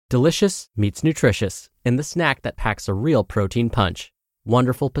Delicious meets nutritious in the snack that packs a real protein punch.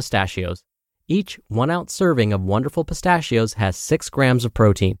 Wonderful Pistachios. Each 1-ounce serving of Wonderful Pistachios has 6 grams of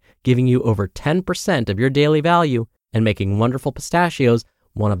protein, giving you over 10% of your daily value and making Wonderful Pistachios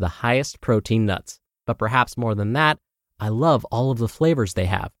one of the highest protein nuts. But perhaps more than that, I love all of the flavors they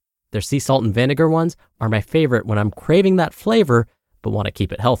have. Their sea salt and vinegar ones are my favorite when I'm craving that flavor but want to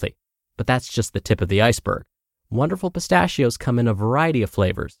keep it healthy. But that's just the tip of the iceberg. Wonderful Pistachios come in a variety of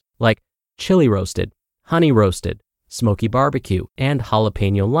flavors, like chili roasted, honey roasted, smoky barbecue, and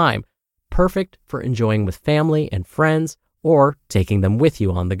jalapeno lime, perfect for enjoying with family and friends or taking them with you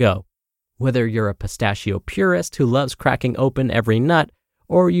on the go. Whether you're a pistachio purist who loves cracking open every nut,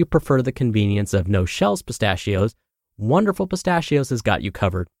 or you prefer the convenience of no-shells pistachios, Wonderful Pistachios has got you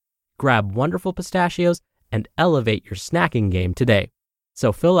covered. Grab Wonderful Pistachios and elevate your snacking game today.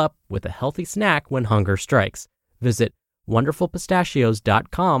 So fill up with a healthy snack when hunger strikes. Visit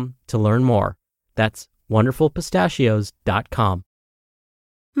wonderfulpistachios.com to learn more. That's wonderfulpistachios.com.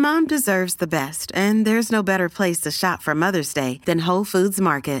 Mom deserves the best, and there's no better place to shop for Mother's Day than Whole Foods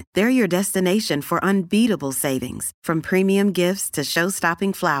Market. They're your destination for unbeatable savings, from premium gifts to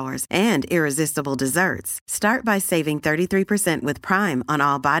show-stopping flowers and irresistible desserts. Start by saving 33% with Prime on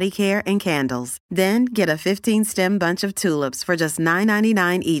all body care and candles. Then get a 15-stem bunch of tulips for just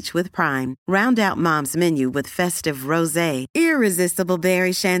 $9.99 each with Prime. Round out Mom's menu with festive rosé, irresistible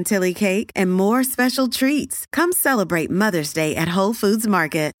berry chantilly cake, and more special treats. Come celebrate Mother's Day at Whole Foods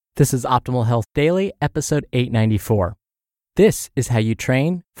Market. This is Optimal Health Daily, episode 894. This is How You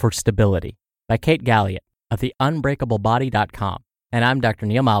Train for Stability by Kate Galliett of the Unbreakablebody.com. And I'm Dr.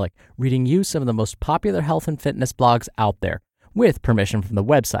 Neil Malik, reading you some of the most popular health and fitness blogs out there, with permission from the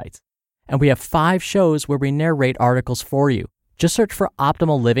websites. And we have 5 shows where we narrate articles for you. Just search for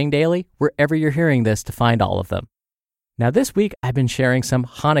Optimal Living Daily wherever you're hearing this to find all of them. Now this week, I've been sharing some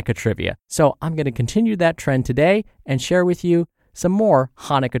Hanukkah trivia, so I'm going to continue that trend today and share with you some more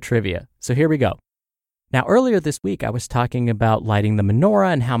Hanukkah trivia. So here we go. Now earlier this week, I was talking about lighting the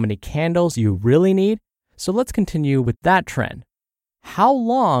menorah and how many candles you really need. So let's continue with that trend. How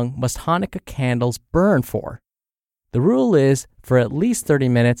long must Hanukkah candles burn for? The rule is for at least 30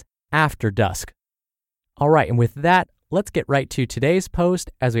 minutes after dusk. All right, and with that, let's get right to today's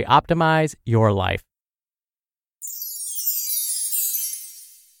post as we optimize your life.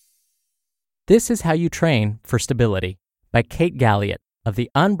 This is How You Train for Stability by Kate Galliett of the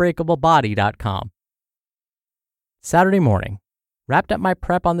Unbreakablebody.com. Saturday morning. Wrapped up my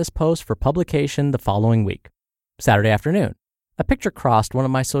prep on this post for publication the following week. Saturday afternoon. A picture crossed one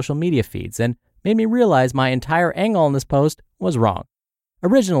of my social media feeds and made me realize my entire angle on this post was wrong.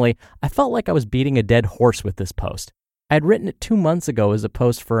 Originally, I felt like I was beating a dead horse with this post. I had written it 2 months ago as a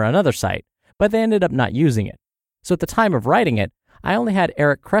post for another site, but they ended up not using it. So at the time of writing it, I only had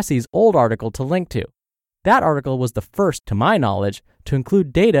Eric Cressy's old article to link to. That article was the first, to my knowledge, to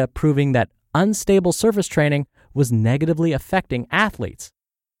include data proving that unstable surface training was negatively affecting athletes.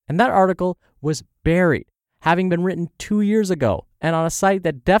 And that article was buried, having been written 2 years ago and on a site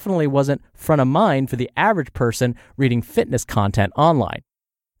that definitely wasn't front of mind for the average person reading fitness content online.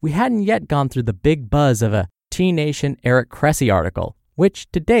 We hadn't yet gone through the big buzz of a T-Nation Eric Cressy article, which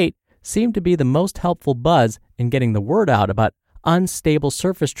to date seemed to be the most helpful buzz in getting the word out about unstable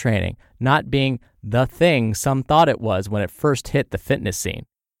surface training not being the thing some thought it was when it first hit the fitness scene.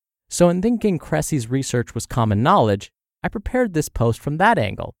 So in thinking Cressy's research was common knowledge, I prepared this post from that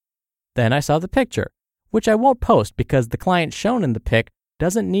angle. Then I saw the picture, which I won't post because the client shown in the pic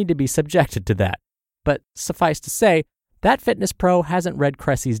doesn't need to be subjected to that. But suffice to say, that fitness pro hasn't read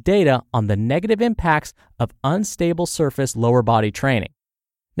Cressy's data on the negative impacts of unstable surface lower body training.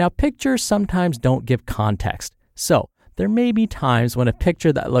 Now, pictures sometimes don't give context, so there may be times when a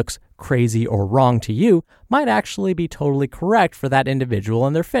picture that looks crazy or wrong to you might actually be totally correct for that individual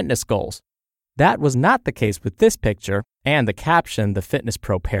and their fitness goals. That was not the case with this picture and the caption the fitness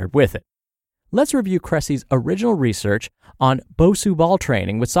pro paired with it. Let's review Cressy's original research on BOSU ball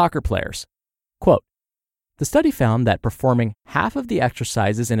training with soccer players. Quote, the study found that performing half of the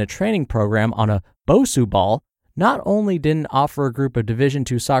exercises in a training program on a BOSU ball not only didn't offer a group of Division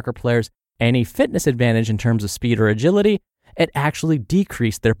II soccer players any fitness advantage in terms of speed or agility, it actually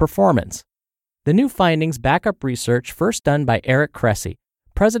decreased their performance. The new findings back up research first done by Eric Cressy,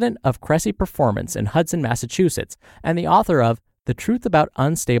 president of Cressy Performance in Hudson, Massachusetts, and the author of The Truth About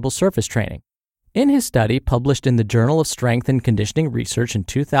Unstable Surface Training. In his study published in the Journal of Strength and Conditioning Research in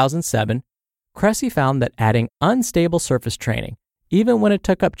 2007, Cressy found that adding unstable surface training, even when it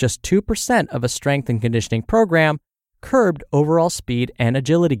took up just 2% of a strength and conditioning program, curbed overall speed and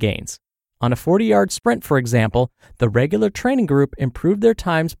agility gains. On a 40-yard sprint, for example, the regular training group improved their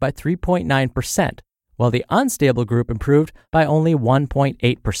times by 3.9%, while the unstable group improved by only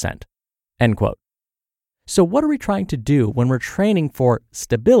 1.8%. End quote. So what are we trying to do when we're training for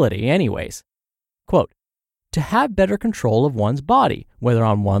stability anyways? Quote, to have better control of one's body, whether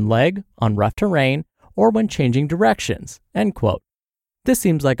on one leg, on rough terrain, or when changing directions. End quote. This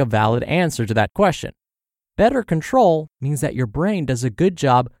seems like a valid answer to that question. Better control means that your brain does a good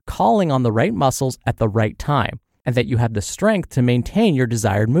job calling on the right muscles at the right time, and that you have the strength to maintain your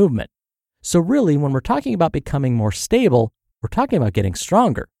desired movement. So really, when we're talking about becoming more stable, we're talking about getting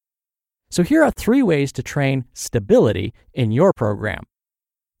stronger. So here are 3 ways to train stability in your program.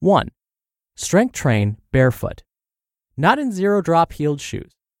 1. Strength train barefoot. Not in zero-drop heeled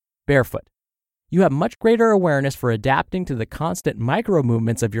shoes. Barefoot. You have much greater awareness for adapting to the constant micro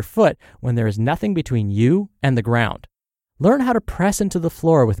movements of your foot when there is nothing between you and the ground. Learn how to press into the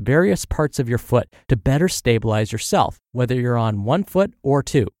floor with various parts of your foot to better stabilize yourself, whether you're on 1 foot or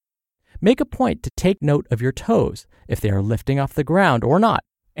 2. Make a point to take note of your toes, if they are lifting off the ground or not,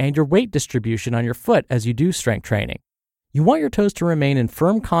 and your weight distribution on your foot as you do strength training. You want your toes to remain in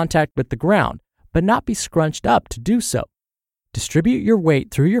firm contact with the ground, but not be scrunched up to do so. Distribute your weight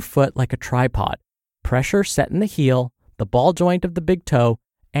through your foot like a tripod. Pressure set in the heel, the ball joint of the big toe,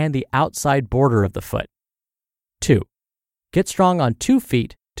 and the outside border of the foot. 2. Get strong on 2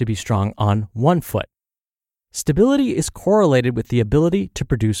 feet to be strong on 1 foot. Stability is correlated with the ability to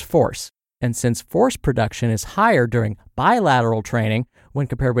produce force, and since force production is higher during bilateral training when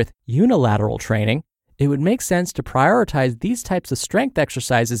compared with unilateral training, it would make sense to prioritize these types of strength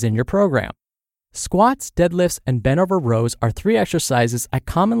exercises in your program. Squats, deadlifts, and bent-over rows are 3 exercises I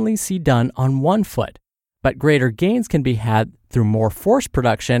commonly see done on 1 foot, but greater gains can be had through more force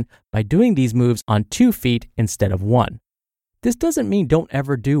production by doing these moves on 2 feet instead of 1. This doesn't mean don't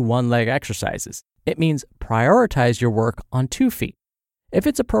ever do one-leg exercises. It means prioritize your work on 2 feet. If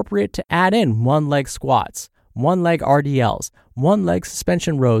it's appropriate to add in one-leg squats, one-leg RDLs, one-leg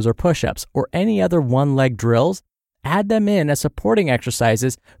suspension rows or push-ups, or any other one-leg drills, add them in as supporting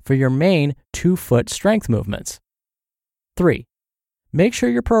exercises for your main 2-foot strength movements. 3. Make sure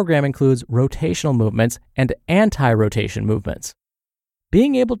your program includes rotational movements and anti-rotation movements.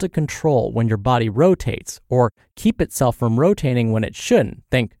 Being able to control when your body rotates or keep itself from rotating when it shouldn't,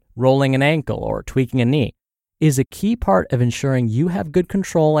 think rolling an ankle or tweaking a knee, is a key part of ensuring you have good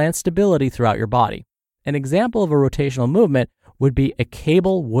control and stability throughout your body. An example of a rotational movement would be a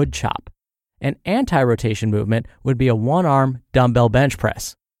cable wood chop. An anti-rotation movement would be a 1-arm dumbbell bench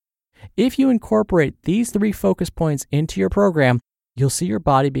press. If you incorporate these 3 focus points into your program, you'll see your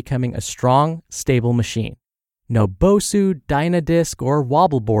body becoming a strong, stable machine. No BOSU, Dynadisc, or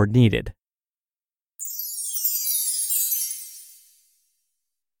wobble board needed.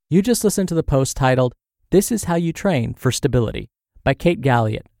 You just listened to the post titled, "This is How You Train for Stability" by Kate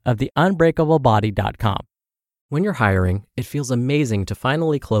Galliett of the Unbreakable.com. When you're hiring, it feels amazing to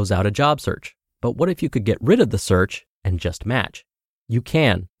finally close out a job search. But what if you could get rid of the search and just match? You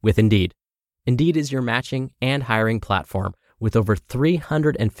can with Indeed. Indeed is your matching and hiring platform with over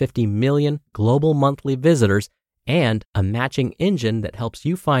 350 million global monthly visitors and a matching engine that helps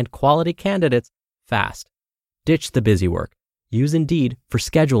you find quality candidates fast. Ditch the busy work. Use Indeed for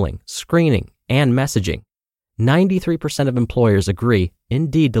scheduling, screening, and messaging. 93% of employers agree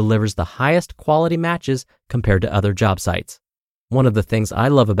Indeed delivers the highest quality matches compared to other job sites. One of the things I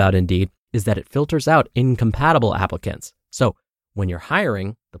love about Indeed is that it filters out incompatible applicants. So when you're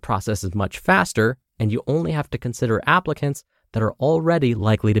hiring, the process is much faster and you only have to consider applicants that are already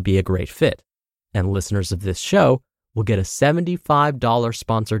likely to be a great fit. And listeners of this show will get a $75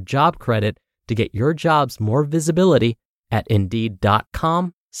 sponsored job credit to get your jobs more visibility at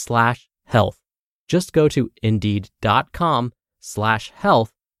Indeed.com/health. Just go to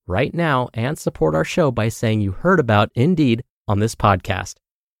Indeed.com/health right now and support our show by saying you heard about Indeed on this podcast.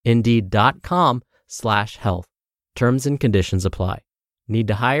 Indeed.com/health. Terms and conditions apply. Need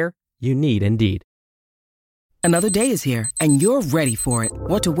to hire? You need Indeed. Another day is here and you're ready for it.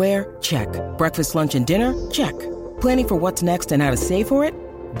 What to wear? Check. Breakfast, lunch, and dinner? Check. Planning for what's next and how to save for it?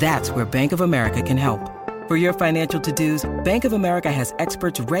 That's where Bank of America can help. For your financial to-dos, Bank of America has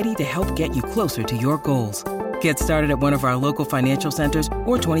experts ready to help get you closer to your goals. Get started at one of our local financial centers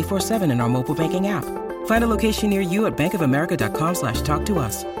or 24/7 in our mobile banking app. Find a location near you at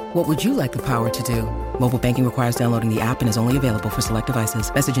bankofamerica.com/talktous. What would you like the power to do? Mobile banking requires downloading the app and is only available for select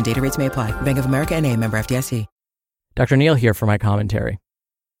devices. Message and data rates may apply. Bank of America N.A., member FDIC. Dr. Neal here for my commentary.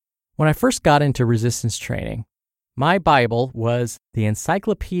 When I first got into resistance training, my Bible was the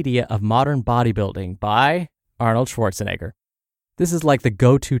Encyclopedia of Modern Bodybuilding by Arnold Schwarzenegger. This is like the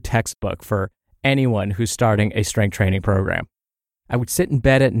go-to textbook for anyone who's starting a strength training program. I would sit in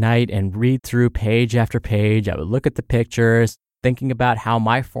bed at night and read through page after page. I would look at the pictures, thinking about how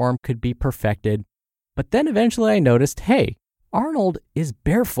my form could be perfected. But then eventually I noticed, hey, Arnold is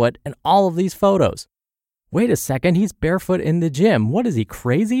barefoot in all of these photos. Wait a second, he's barefoot in the gym. What is he,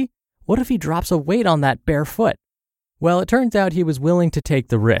 crazy? What if he drops a weight on that bare foot? Well, it turns out he was willing to take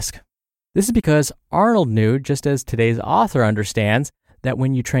the risk. This is because Arnold knew, just as today's author understands, that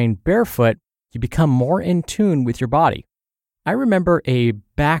when you train barefoot, you become more in tune with your body. I remember a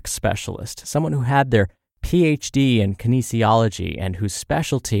back specialist, someone who had their PhD in kinesiology and whose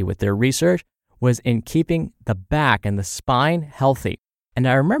specialty with their research was in keeping the back and the spine healthy. And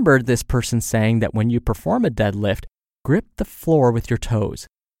I remember this person saying that when you perform a deadlift, grip the floor with your toes.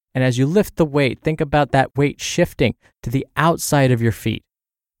 And as you lift the weight, think about that weight shifting to the outside of your feet.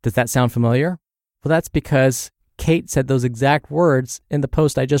 Does that sound familiar? Well, that's because Kate said those exact words in the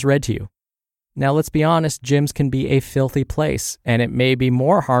post I just read to you. Now, let's be honest, gyms can be a filthy place, and it may be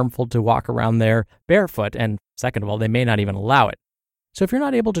more harmful to walk around there barefoot, and second of all, they may not even allow it. So if you're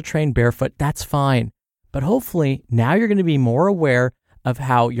not able to train barefoot, that's fine. But hopefully, now you're going to be more aware of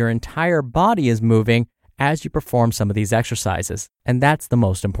how your entire body is moving as you perform some of these exercises, and that's the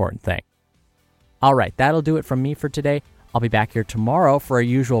most important thing. All right, that'll do it from me for today. I'll be back here tomorrow for our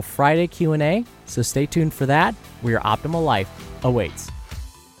usual Friday Q&A, so stay tuned for that, where your optimal life awaits.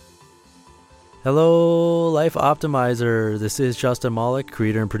 Hello, Life Optimizer. This is Justin Malik,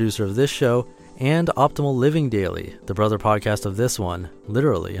 creator and producer of this show and Optimal Living Daily, the brother podcast of this one.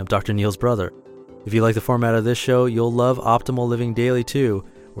 Literally, I'm Dr. Neil's brother. If you like the format of this show, you'll love Optimal Living Daily too,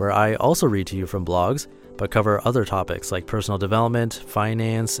 where I also read to you from blogs, but cover other topics like personal development,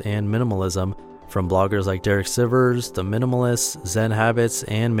 finance, and minimalism from bloggers like Derek Sivers, The Minimalists, Zen Habits,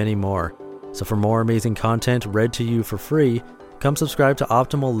 and many more. So for more amazing content read to you for free, come subscribe to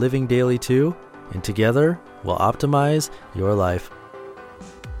Optimal Living Daily too, and together we'll optimize your life.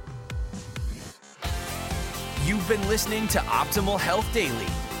 You've been listening to Optimal Health Daily.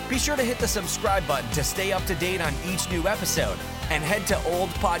 Be sure to hit the subscribe button to stay up to date on each new episode, and head to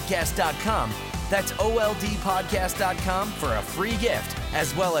oldpodcast.com. That's oldpodcast.com for a free gift,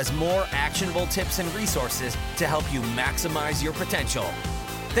 as well as more actionable tips and resources to help you maximize your potential.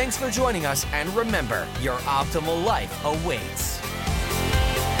 Thanks for joining us, and remember, your optimal life awaits.